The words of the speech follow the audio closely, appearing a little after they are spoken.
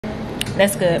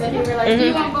That's good. Then you were like, do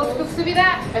you want both scoops to be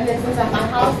that? And then since at my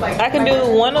house, like I can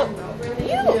do one of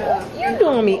you're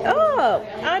doing me up.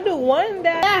 I do one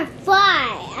that. That's 5.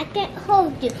 I can't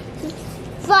hold you.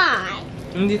 5.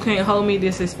 You can't hold me.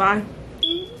 This is 5.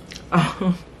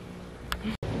 Oh.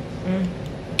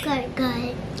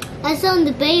 Good. I saw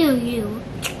the bay on you.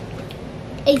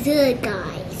 It's good,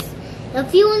 guys.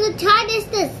 If you want to try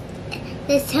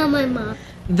this tell my mom.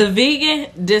 The vegan,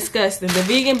 disgusting. The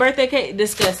vegan birthday cake,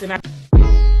 disgusting.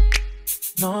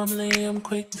 Normally I'm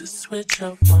quick to switch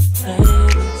up my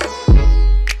plans.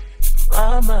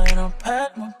 I might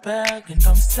unpack my bag and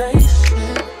don't say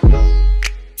shit.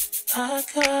 I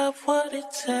got what it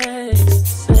takes to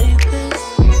say this.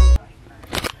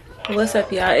 What's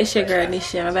up, y'all? It's your girl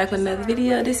Nisha. I'm back with another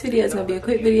video. This video is gonna be a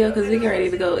quick video because we're getting ready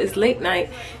to go. It's late night.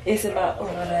 It's about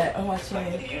I'm watching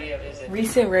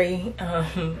Recent Ray.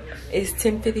 It's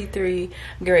 10:53.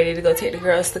 I'm getting ready to go take the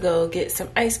girls to go get some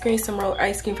ice cream, some rolled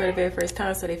ice cream for the very first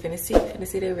time, so they finna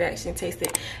see their reaction, taste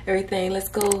it, everything. Let's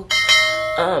go.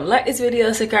 Like this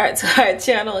video, subscribe to our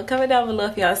channel, and comment down below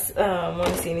if y'all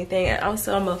want to see anything. And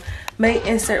also I'm gonna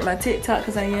insert my TikTok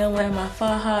because I am wearing my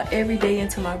faja every day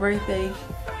until my birthday.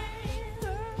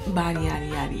 Body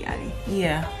yaddy.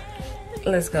 Yeah,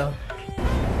 let's go.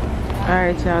 All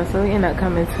right, y'all, so we end up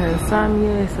coming to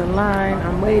Insomnia. It's a line.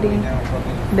 I'm waiting.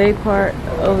 They part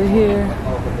over here.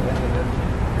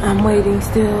 I'm waiting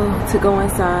still to go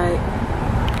inside.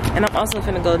 And I'm also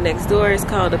finna go next door. It's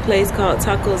called a place called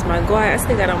Tacos My Guey. I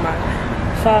still got on my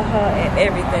faja and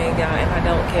everything, y'all, and I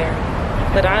don't care.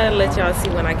 But I'll let y'all see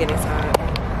when I get inside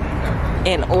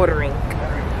and ordering.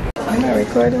 Am I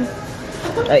recording?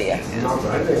 Oh yeah.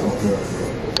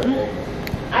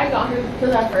 I got him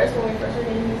because at first when we first were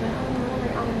dating, he was like,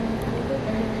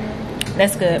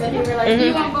 that's good. Then you were like, do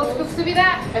you want both scoops to be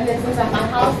that? And then since at my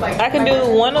house, like I can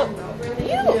do one of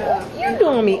you're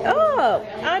doing me up.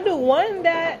 I do one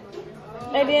that,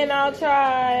 and then I'll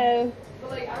try.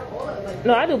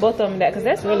 No, I do both of them that because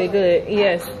that's really good.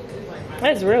 Yes,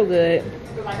 that's real good.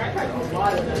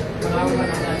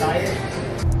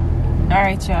 All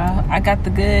right, y'all. I got the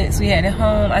goods. We had it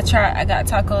home. I got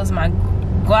tacos, my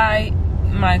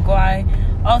guy,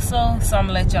 also. So I'm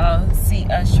gonna let y'all see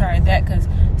us try that because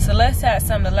Celeste had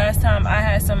some the last time. I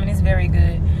had some and it's very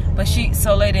good. But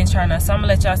Soleil didn't try none. So I'm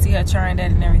gonna let y'all see her trying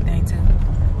that and everything too.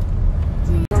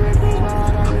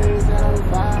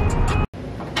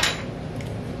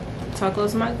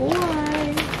 Tacos, my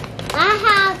guy. I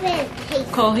haven't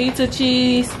tasted. Cojita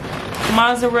cheese,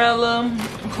 mozzarella,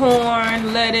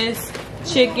 corn, lettuce,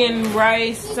 chicken,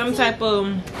 rice, some type of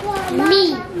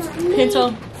meat.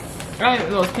 pinto. I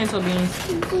don't know, it's pinto beans.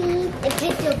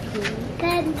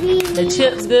 The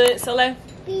chips good, Soleil?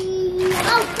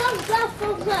 Oh,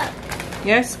 go.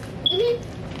 Yes?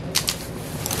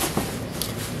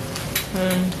 I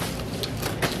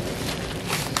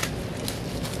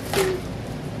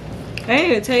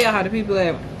didn't even tell y'all how the people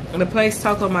at the place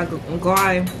Taco My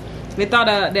Guy, they thought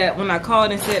that when I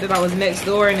called and said that I was next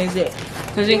door, and is it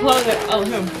because they closed at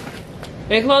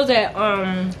they closed at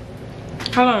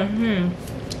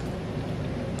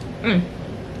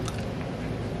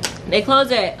they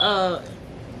closed at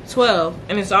 12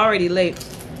 and it's already late.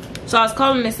 So I was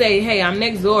calling to say, hey, I'm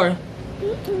next door.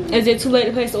 Is it too late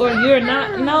to place the order? You're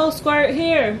not. No, squirt,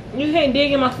 here. You can't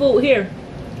dig in my food. Here,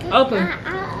 open.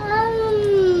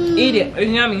 Eat it.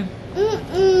 It's yummy.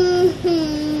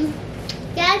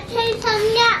 Gotta taste some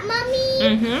of that,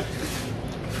 mommy.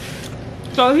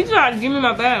 So he tried to give me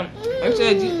my bag. I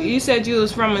said, you said you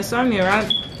was from Insomnia, right?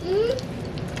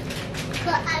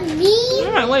 But me?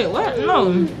 I'm like, wait, what?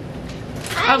 No.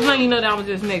 I was letting you know that I was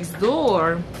just next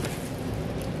door.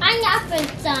 I'm not from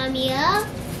Insomnia.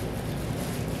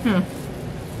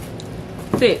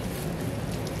 Sit.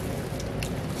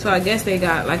 So I guess they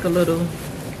got like a little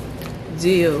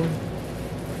deal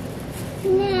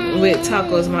with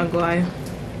Tacos My Guy.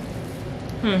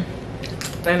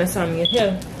 And Insomnia.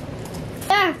 Here.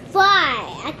 That's 5.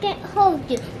 I can't hold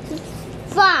you.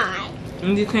 5.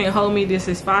 And you can't hold me. This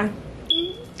is 5.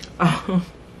 Oh.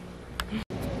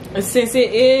 Since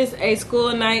it is a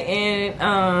school night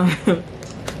and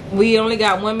we only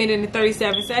got 1 minute and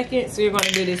 37 seconds, so you're gonna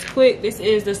do this quick. This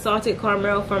is the salted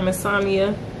caramel from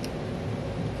Insomnia.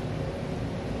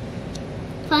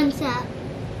 Thumbs up.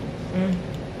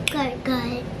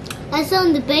 Good. I saw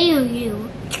the bay on you.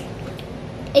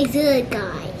 It's good,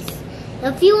 guys.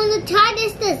 If you want to try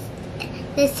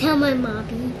this tell my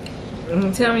mommy.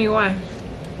 Tell me why.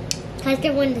 Because they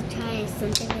want to try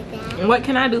something like that. And what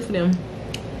can I do for them?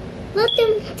 Let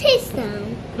them taste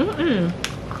them.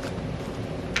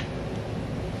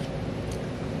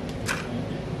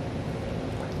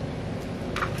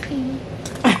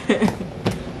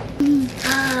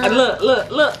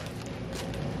 Look.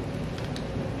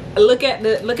 Look at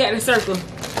the circle.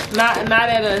 Not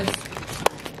at us.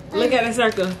 Look at the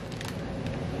circle.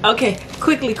 Okay,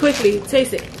 quickly,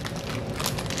 taste it.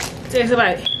 Taste a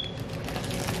bite.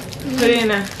 Put it in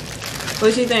there.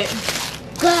 What you think?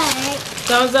 Good.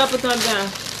 Thumbs up or thumbs down?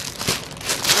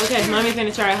 Okay, mommy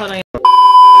finna try it. Hold on.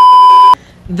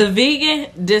 The vegan,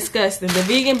 disgusting. The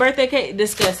vegan birthday cake,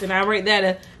 disgusting. I rate that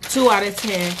a 2 out of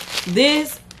 10.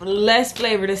 This, less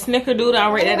flavor. The snickerdoodle,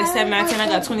 I rate that a 7 out of 10. I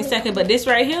got 22nd. But this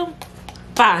right here,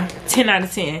 5. 10 out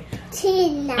of 10.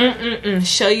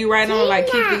 Show you right on like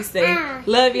Kiki said.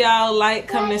 Love y'all. Like,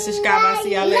 comment, and subscribe. I'll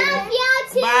see y'all later. Love y'all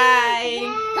too. Bye.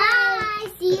 Bye.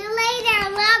 See you later.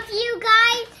 Love you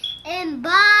guys. And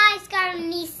bye,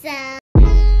 Scarnisa.